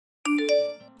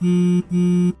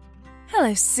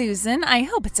Hello, Susan. I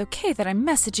hope it's okay that I'm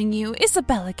messaging you.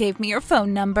 Isabella gave me your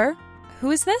phone number.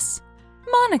 Who is this?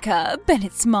 Monica,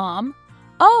 Bennett's mom.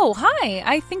 Oh, hi.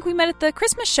 I think we met at the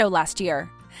Christmas show last year.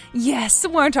 Yes,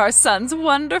 weren't our sons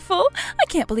wonderful? I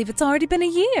can't believe it's already been a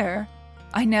year.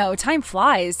 I know, time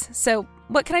flies. So,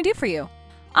 what can I do for you?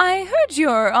 I heard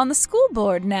you're on the school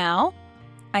board now.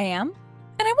 I am.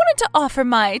 And I wanted to offer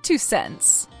my 2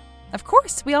 cents. Of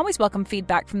course, we always welcome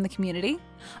feedback from the community.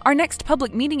 Our next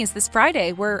public meeting is this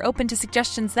Friday. We're open to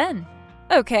suggestions then.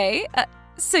 Okay,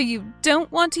 so you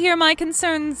don't want to hear my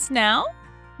concerns now?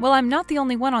 Well, I'm not the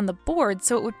only one on the board,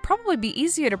 so it would probably be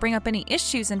easier to bring up any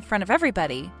issues in front of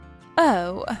everybody.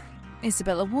 Oh,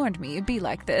 Isabella warned me you'd be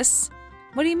like this.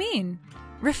 What do you mean?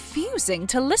 Refusing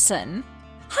to listen?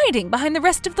 Hiding behind the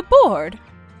rest of the board?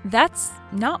 That's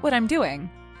not what I'm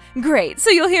doing. Great, so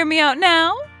you'll hear me out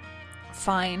now?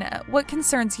 Fine. What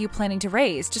concerns are you planning to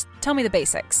raise? Just tell me the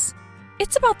basics.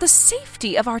 It's about the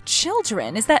safety of our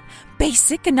children. Is that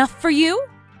basic enough for you?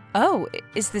 Oh,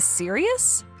 is this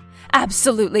serious?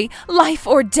 Absolutely. Life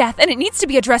or death, and it needs to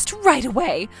be addressed right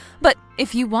away. But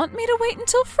if you want me to wait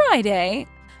until Friday...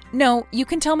 No, you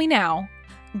can tell me now.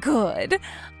 Good.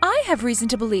 I have reason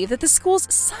to believe that the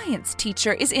school's science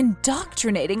teacher is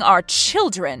indoctrinating our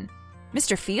children.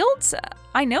 Mr. Fields?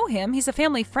 I know him. He's a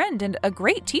family friend and a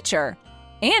great teacher.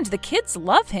 And the kids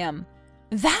love him.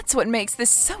 That's what makes this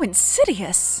so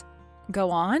insidious. Go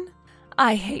on.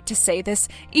 I hate to say this,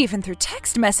 even through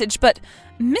text message, but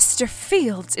Mr.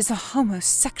 Fields is a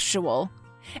homosexual.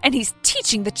 And he's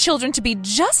teaching the children to be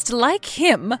just like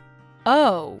him.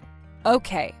 Oh,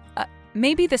 okay.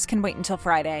 Maybe this can wait until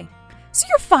Friday. So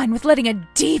you're fine with letting a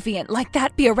deviant like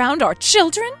that be around our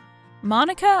children?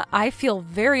 Monica, I feel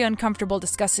very uncomfortable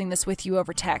discussing this with you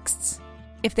over texts.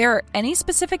 If there are any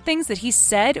specific things that he's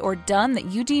said or done that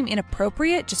you deem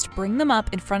inappropriate, just bring them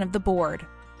up in front of the board.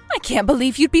 I can't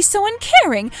believe you'd be so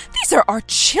uncaring. These are our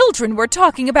children we're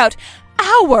talking about.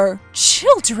 Our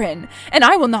children. And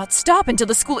I will not stop until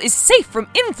the school is safe from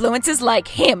influences like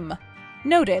him.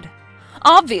 Noted.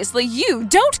 Obviously, you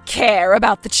don't care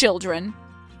about the children.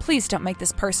 Please don't make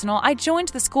this personal. I joined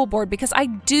the school board because I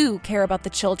do care about the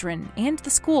children and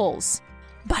the schools.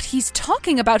 But he's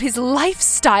talking about his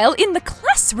lifestyle in the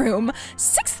classroom.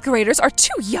 6th graders are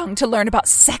too young to learn about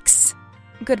sex.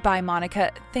 Goodbye,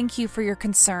 Monica. Thank you for your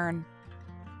concern.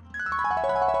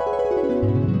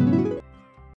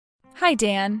 Hi,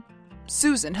 Dan.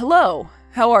 Susan, hello.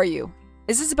 How are you?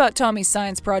 Is this about Tommy's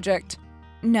science project?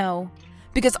 No.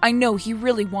 Because I know he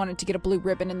really wanted to get a blue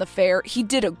ribbon in the fair. He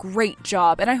did a great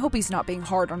job, and I hope he's not being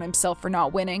hard on himself for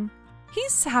not winning.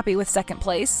 He's happy with 2nd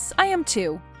place. I am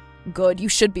too. Good, you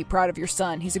should be proud of your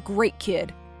son. He's a great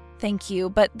kid. Thank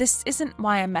you, but this isn't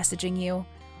why I'm messaging you.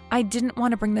 I didn't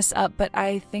want to bring this up, but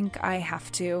I think I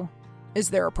have to.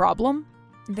 Is there a problem?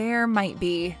 There might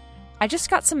be. I just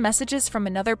got some messages from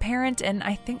another parent, and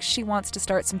I think she wants to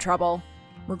start some trouble.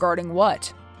 Regarding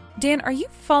what? Dan, are you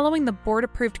following the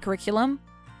board-approved curriculum?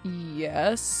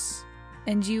 Yes.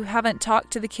 And you haven't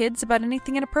talked to the kids about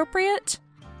anything inappropriate?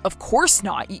 Of course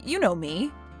not. You know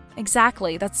me.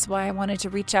 Exactly. That's why I wanted to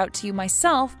reach out to you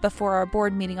myself before our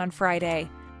board meeting on Friday.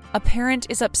 A parent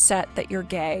is upset that you're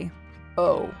gay.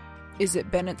 Oh, is it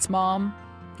Bennett's mom?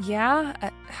 Yeah?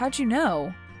 How'd you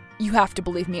know? You have to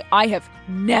believe me. I have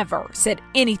never said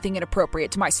anything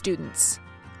inappropriate to my students.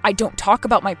 I don't talk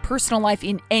about my personal life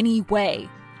in any way.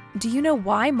 Do you know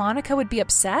why Monica would be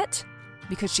upset?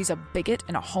 Because she's a bigot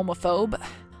and a homophobe.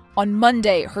 On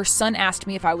Monday, her son asked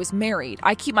me if I was married.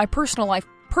 I keep my personal life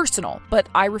personal, but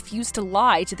I refused to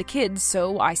lie to the kids,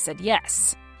 so I said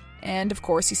yes. And of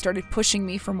course, he started pushing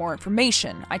me for more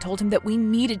information. I told him that we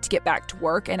needed to get back to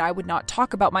work and I would not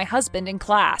talk about my husband in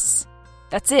class.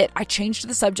 That's it. I changed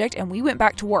the subject and we went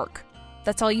back to work.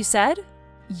 That's all you said?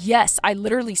 Yes, I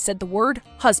literally said the word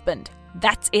husband.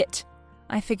 That's it.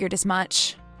 I figured as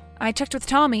much. I checked with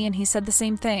Tommy and he said the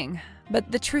same thing.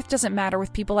 But the truth doesn't matter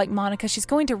with people like Monica. She's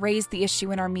going to raise the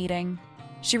issue in our meeting.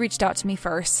 She reached out to me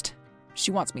first. She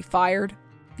wants me fired?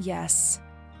 Yes.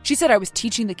 She said I was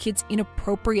teaching the kids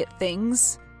inappropriate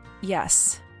things?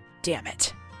 Yes. Damn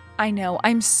it. I know.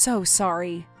 I'm so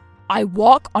sorry. I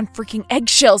walk on freaking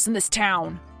eggshells in this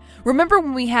town. Remember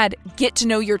when we had Get to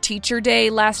Know Your Teacher Day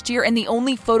last year and the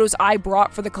only photos I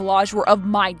brought for the collage were of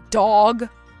my dog?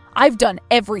 I've done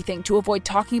everything to avoid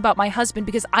talking about my husband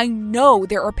because I know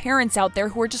there are parents out there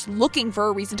who are just looking for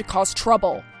a reason to cause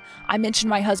trouble. I mentioned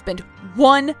my husband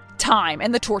one time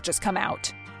and the torches come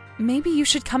out. Maybe you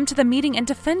should come to the meeting and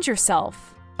defend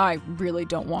yourself. I really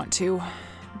don't want to,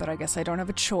 but I guess I don't have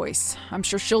a choice. I'm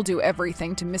sure she'll do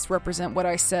everything to misrepresent what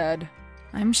I said.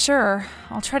 I'm sure.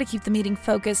 I'll try to keep the meeting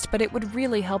focused, but it would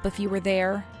really help if you were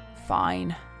there.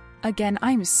 Fine. Again,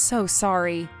 I'm so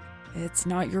sorry. It's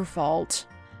not your fault.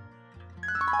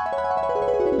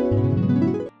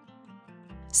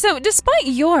 So, despite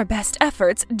your best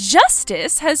efforts,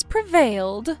 justice has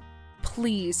prevailed.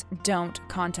 Please don't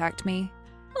contact me.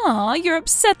 Aw, you're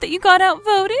upset that you got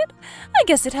outvoted? I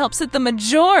guess it helps that the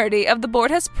majority of the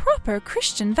board has proper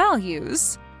Christian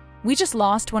values. We just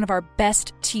lost one of our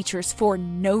best teachers for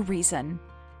no reason.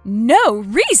 No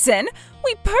reason?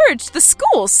 We purged the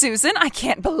school, Susan. I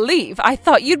can't believe I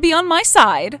thought you'd be on my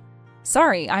side.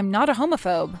 Sorry, I'm not a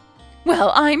homophobe.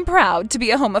 Well, I'm proud to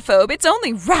be a homophobe. It's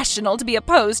only rational to be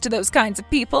opposed to those kinds of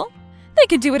people. They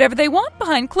can do whatever they want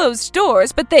behind closed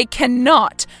doors, but they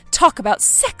cannot talk about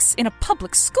sex in a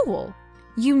public school.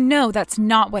 You know that's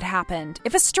not what happened.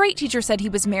 If a straight teacher said he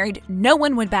was married, no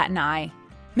one would bat an eye.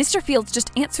 Mr. Fields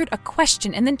just answered a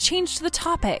question and then changed the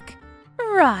topic.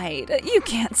 Right. You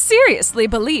can't seriously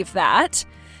believe that.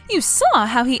 You saw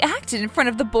how he acted in front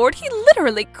of the board. He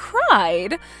literally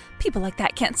cried. People like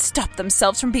that can't stop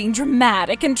themselves from being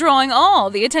dramatic and drawing all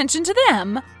the attention to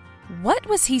them. What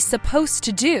was he supposed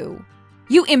to do?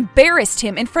 You embarrassed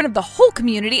him in front of the whole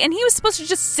community and he was supposed to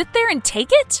just sit there and take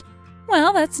it?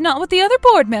 Well, that's not what the other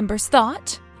board members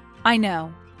thought. I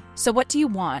know. So what do you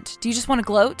want? Do you just want to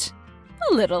gloat?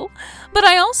 A little. But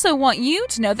I also want you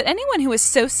to know that anyone who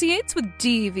associates with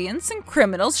deviants and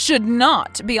criminals should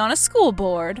not be on a school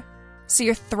board. So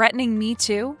you're threatening me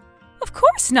too? Of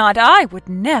course not. I would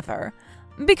never.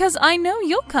 Because I know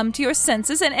you'll come to your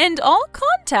senses and end all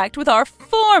contact with our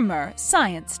former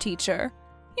science teacher.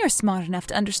 You're smart enough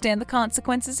to understand the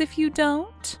consequences if you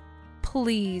don't.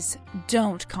 Please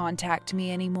don't contact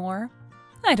me anymore.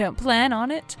 I don't plan on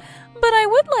it, but I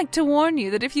would like to warn you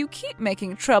that if you keep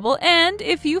making trouble and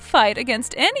if you fight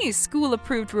against any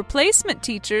school-approved replacement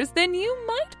teachers, then you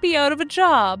might be out of a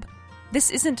job. This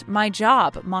isn't my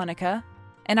job, Monica,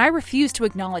 and I refuse to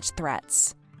acknowledge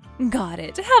threats. Got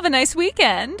it. Have a nice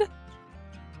weekend.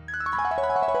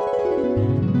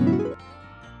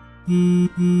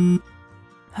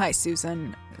 Hi,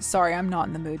 Susan. Sorry, I'm not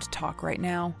in the mood to talk right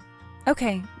now.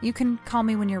 Okay, you can call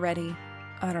me when you're ready.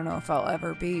 I don't know if I'll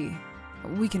ever be.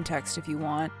 We can text if you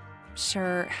want.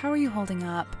 Sure. How are you holding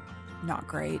up? Not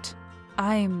great.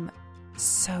 I'm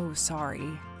so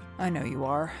sorry. I know you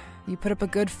are. You put up a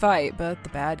good fight, but the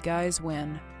bad guys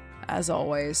win. As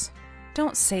always.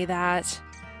 Don't say that.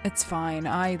 It's fine.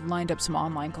 I lined up some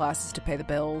online classes to pay the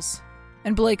bills.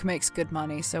 And Blake makes good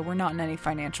money, so we're not in any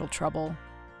financial trouble.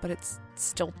 But it's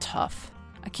still tough.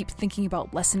 I keep thinking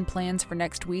about lesson plans for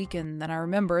next week, and then I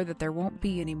remember that there won't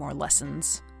be any more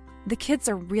lessons. The kids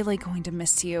are really going to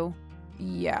miss you.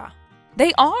 Yeah.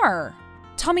 They are!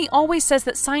 Tommy always says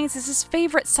that science is his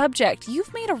favorite subject.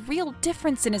 You've made a real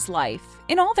difference in his life,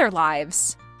 in all their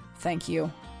lives. Thank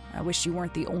you. I wish you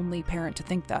weren't the only parent to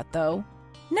think that, though.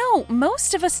 No,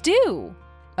 most of us do.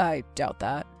 I doubt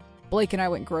that. Blake and I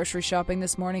went grocery shopping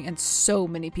this morning, and so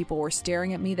many people were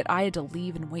staring at me that I had to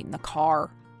leave and wait in the car.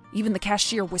 Even the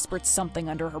cashier whispered something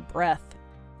under her breath.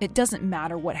 It doesn't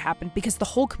matter what happened because the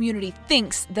whole community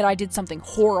thinks that I did something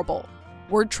horrible.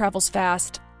 Word travels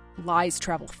fast, lies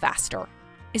travel faster.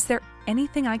 Is there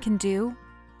anything I can do?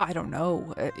 I don't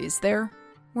know. Is there?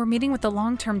 We're meeting with the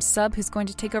long-term sub who's going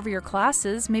to take over your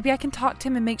classes. Maybe I can talk to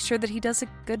him and make sure that he does a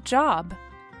good job.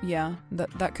 Yeah,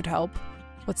 that could help.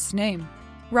 What's his name?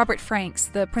 Robert Franks.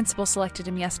 The principal selected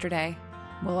him yesterday.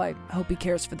 Well, I hope he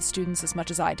cares for the students as much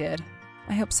as I did.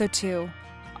 I hope so too.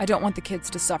 I don't want the kids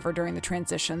to suffer during the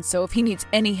transition, so if he needs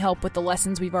any help with the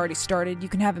lessons we've already started, you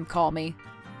can have him call me.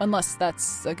 Unless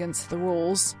that's against the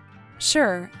rules.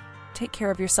 Sure. Take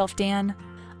care of yourself, Dan.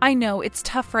 I know it's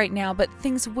tough right now, but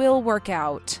things will work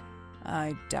out.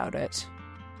 I doubt it.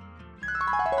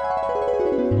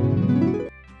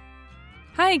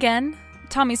 Hi again.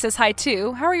 Tommy says hi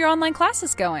too. How are your online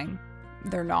classes going?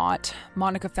 They're not.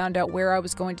 Monica found out where I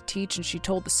was going to teach and she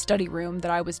told the study room that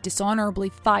I was dishonorably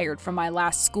fired from my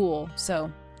last school,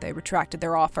 so they retracted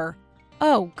their offer.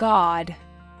 Oh, God.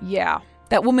 Yeah,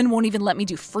 that woman won't even let me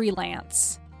do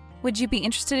freelance. Would you be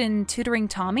interested in tutoring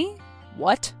Tommy?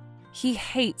 What? He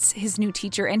hates his new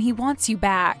teacher and he wants you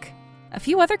back. A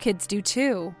few other kids do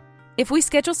too. If we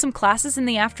schedule some classes in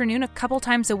the afternoon a couple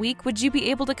times a week, would you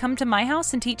be able to come to my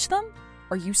house and teach them?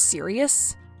 Are you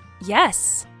serious?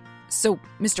 Yes. So,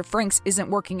 Mr. Franks isn't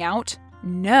working out?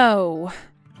 No.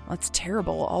 That's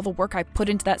terrible. All the work I put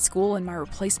into that school and my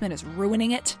replacement is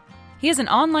ruining it. He has an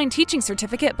online teaching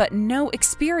certificate, but no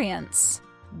experience.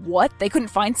 What? They couldn't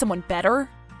find someone better?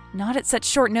 Not at such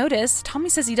short notice. Tommy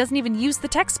says he doesn't even use the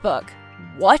textbook.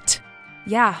 What?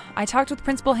 Yeah, I talked with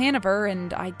Principal Hanover,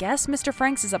 and I guess Mr.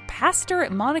 Franks is a pastor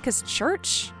at Monica's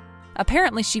church?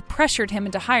 Apparently she pressured him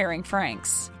into hiring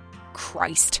Franks.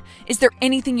 Christ, is there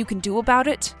anything you can do about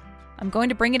it? I'm going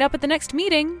to bring it up at the next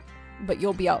meeting. But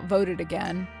you'll be outvoted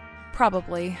again.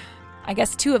 Probably. I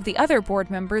guess 2 of the other board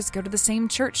members go to the same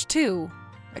church too.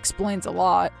 Explains a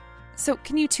lot. So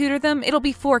can you tutor them? It'll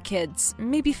be 4 kids,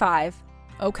 maybe 5.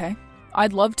 Okay.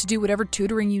 I'd love to do whatever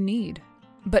tutoring you need.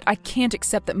 But I can't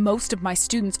accept that most of my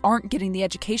students aren't getting the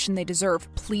education they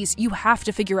deserve. Please, you have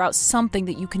to figure out something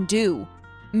that you can do.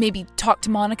 Maybe talk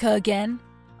to Monica again?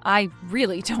 I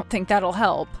really don't think that'll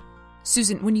help.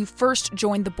 Susan, when you first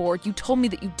joined the board, you told me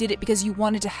that you did it because you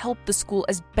wanted to help the school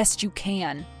as best you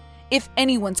can. If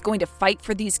anyone's going to fight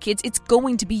for these kids, it's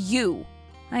going to be you.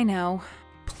 I know.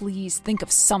 Please think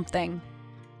of something.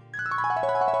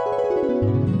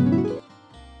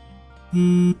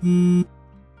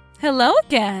 Hello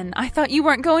again. I thought you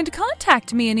weren't going to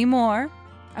contact me anymore.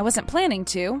 I wasn't planning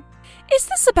to. Is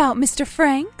this about Mr.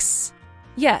 Franks?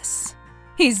 Yes.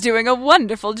 He's doing a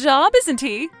wonderful job, isn't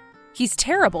he? He's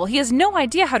terrible. He has no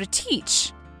idea how to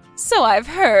teach. So I've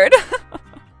heard.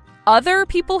 Other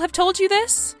people have told you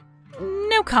this?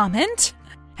 No comment.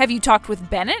 Have you talked with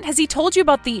Bennett? Has he told you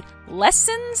about the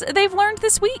lessons they've learned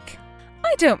this week?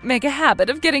 I don't make a habit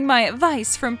of getting my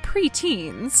advice from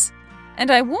preteens. And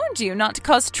I warned you not to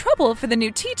cause trouble for the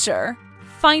new teacher.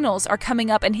 Finals are coming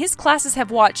up and his classes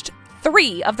have watched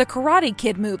 3 of the Karate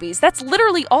Kid movies. That's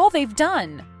literally all they've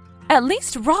done. At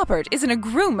least Robert isn't a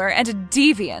groomer and a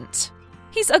deviant.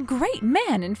 He's a great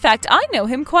man. In fact, I know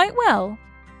him quite well.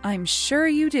 I'm sure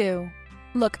you do.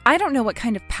 Look, I don't know what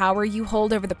kind of power you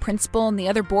hold over the principal and the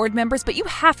other board members, but you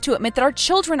have to admit that our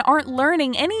children aren't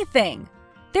learning anything.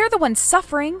 They're the ones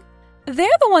suffering. They're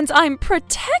the ones I'm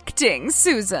protecting,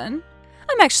 Susan.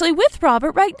 I'm actually with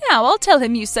Robert right now. I'll tell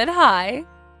him you said hi.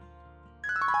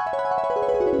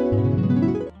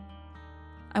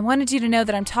 I wanted you to know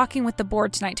that I'm talking with the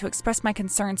board tonight to express my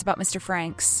concerns about Mr.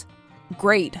 Franks.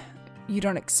 Great. You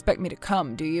don't expect me to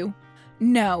come, do you?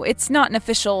 No, it's not an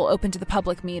official open to the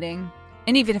public meeting.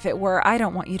 And even if it were, I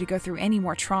don't want you to go through any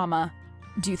more trauma.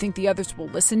 Do you think the others will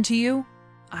listen to you?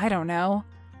 I don't know.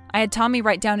 I had Tommy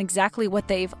write down exactly what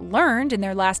they've learned in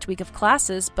their last week of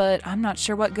classes, but I'm not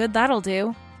sure what good that'll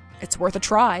do. It's worth a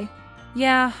try.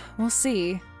 Yeah, we'll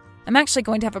see. I'm actually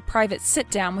going to have a private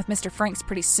sit-down with Mr. Franks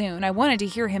pretty soon. I wanted to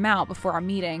hear him out before our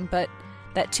meeting, but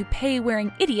that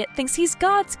toupee-wearing idiot thinks he's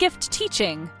God's gift to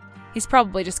teaching. He's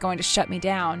probably just going to shut me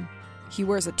down. He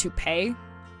wears a toupee?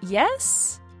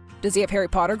 Yes. Does he have Harry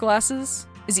Potter glasses?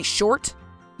 Is he short?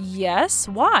 Yes.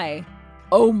 Why?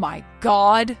 Oh my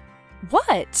God.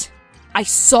 What? I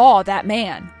saw that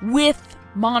man with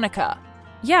Monica.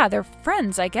 Yeah, they're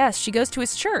friends, I guess. She goes to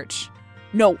his church.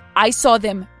 No, I saw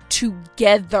them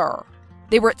together.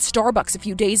 They were at Starbucks a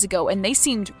few days ago and they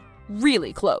seemed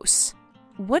really close.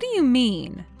 What do you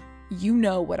mean? You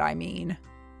know what I mean.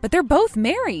 But they're both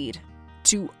married.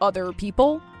 To other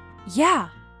people? Yeah.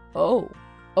 Oh,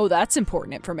 that's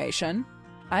important information.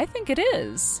 I think it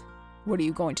is. What are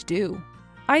you going to do?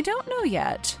 I don't know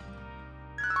yet.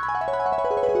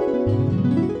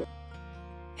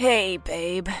 Hey,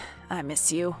 babe. I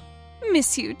miss you.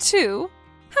 Miss you too.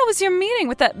 How was your meeting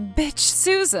with that bitch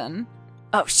Susan?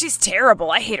 Oh, she's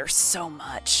terrible. I hate her so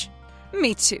much.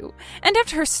 Me too. And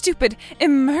after her stupid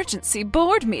emergency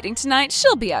board meeting tonight,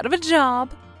 she'll be out of a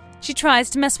job. She tries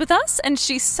to mess with us, and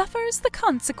she suffers the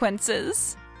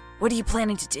consequences. What are you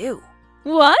planning to do?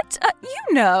 What?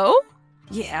 You know.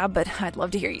 Yeah, but I'd love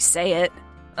to hear you say it.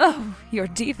 Oh, you're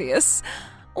devious.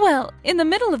 Well, in the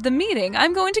middle of the meeting,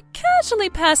 I'm going to casually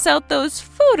pass out those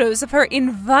photos of her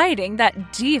inviting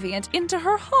that deviant into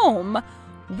her home,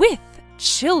 with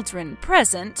children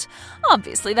present.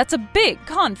 Obviously, that's a big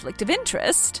conflict of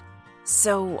interest.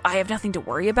 So, I have nothing to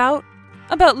worry about?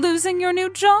 About losing your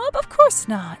new job? Of course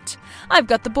not. I've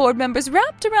got the board members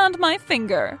wrapped around my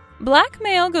finger.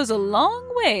 Blackmail goes a long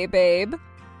way, babe.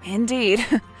 Indeed.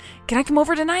 Can I come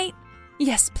over tonight?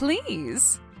 Yes,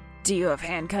 please. Do you have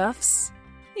handcuffs?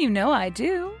 You know I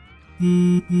do.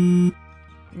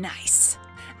 Nice.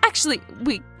 Actually,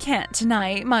 we can't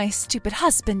tonight. My stupid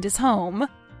husband is home.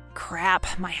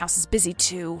 Crap, my house is busy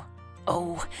too.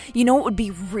 Oh, you know what would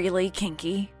be really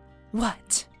kinky?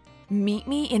 What? Meet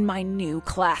me in my new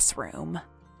classroom.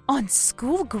 On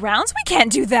school grounds? We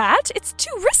can't do that. It's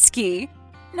too risky.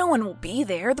 No one will be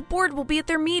there. The board will be at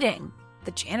their meeting.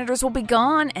 The janitors will be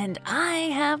gone, and I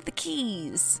have the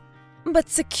keys. But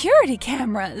security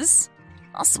cameras.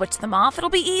 I'll switch them off. It'll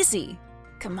be easy.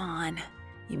 Come on.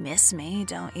 You miss me,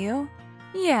 don't you?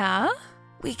 Yeah.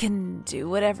 We can do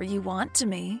whatever you want to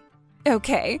me.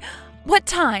 Okay. What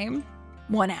time?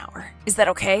 1 hour. Is that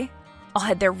okay? I'll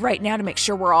head there right now to make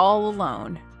sure we're all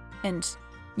alone. And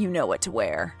you know what to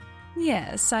wear.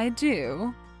 Yes, I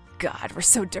do. God, we're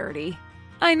so dirty.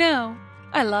 I know.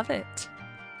 I love it.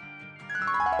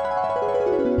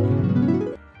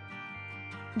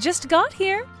 Just got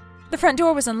here. The front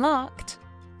door was unlocked.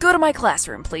 Go to my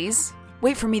classroom, please.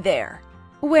 Wait for me there.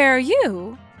 Where are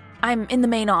you? I'm in the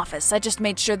main office. I just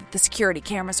made sure that the security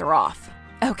cameras are off.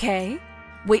 Okay.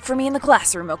 Wait for me in the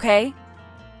classroom, okay?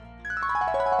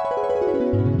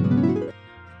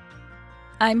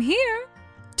 I'm here.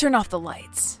 Turn off the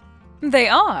lights. They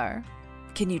are.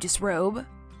 Can you disrobe?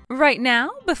 Right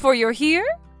now, before you're here?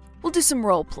 We'll do some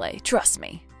role play, trust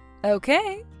me.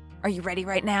 Okay. Are you ready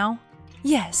right now?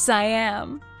 Yes, I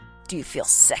am. Do you feel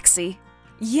sexy?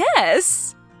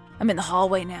 Yes. I'm in the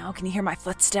hallway now. Can you hear my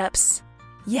footsteps?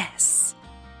 Yes.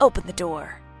 Open the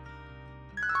door.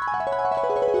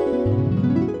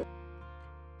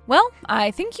 Well,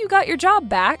 I think you got your job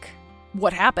back.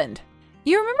 What happened?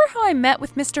 You remember how I met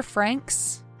with Mr.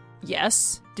 Franks?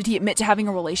 Yes. Did he admit to having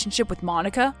a relationship with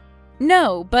Monica?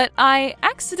 No, but I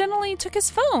accidentally took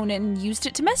his phone and used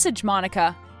it to message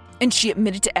Monica. And she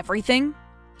admitted to everything?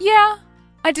 Yeah.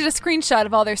 I did a screenshot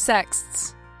of all their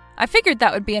sexts. I figured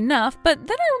that would be enough, but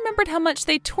then I remembered how much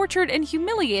they tortured and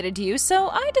humiliated you, so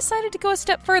I decided to go a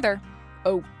step further.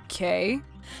 Okay.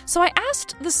 So I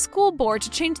asked the school board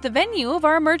to change the venue of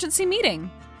our emergency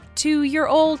meeting to your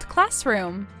old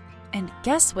classroom. And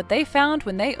guess what they found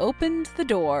when they opened the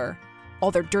door?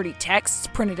 All their dirty texts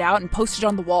printed out and posted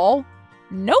on the wall?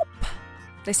 Nope.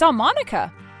 They saw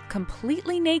Monica,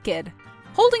 completely naked,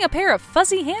 holding a pair of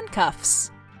fuzzy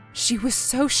handcuffs. She was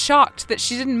so shocked that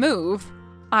she didn't move.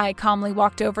 I calmly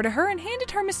walked over to her and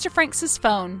handed her Mr. Franks'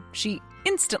 phone. She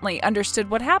instantly understood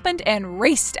what happened and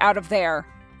raced out of there.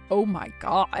 Oh my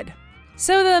God.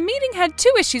 So the meeting had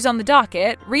 2 issues on the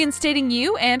docket, reinstating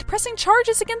you and pressing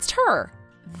charges against her.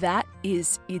 That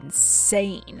is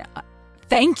insane.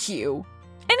 Thank you.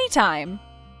 Anytime.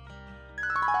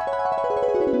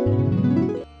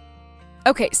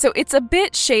 Okay, so it's a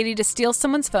bit shady to steal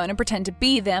someone's phone and pretend to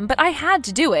be them, but I had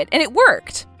to do it, and it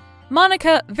worked.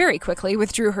 Monica very quickly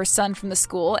withdrew her son from the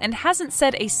school and hasn't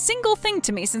said a single thing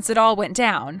to me since it all went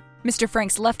down. Mr.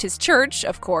 Franks left his church,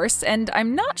 of course, and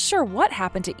I'm not sure what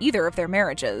happened to either of their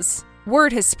marriages.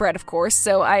 Word has spread, of course,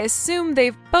 so I assume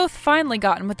they've both finally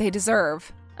gotten what they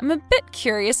deserve. I'm a bit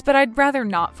curious, but I'd rather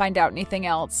not find out anything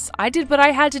else. I did what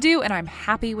I had to do, and I'm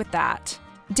happy with that.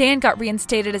 Dan got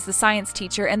reinstated as the science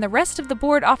teacher, and the rest of the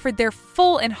board offered their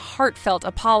full and heartfelt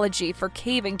apology for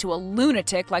caving to a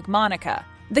lunatic like Monica.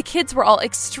 The kids were all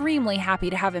extremely happy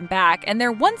to have him back, and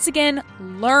they're once again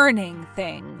learning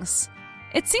things.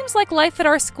 It seems like life at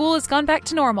our school has gone back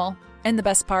to normal. And the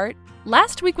best part?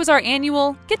 Last week was our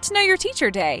annual Get to Know Your Teacher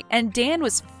Day, and Dan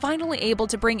was finally able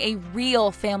to bring a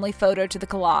real family photo to the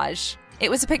collage. It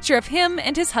was a picture of him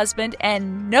and his husband,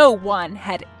 and no one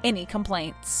had any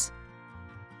complaints.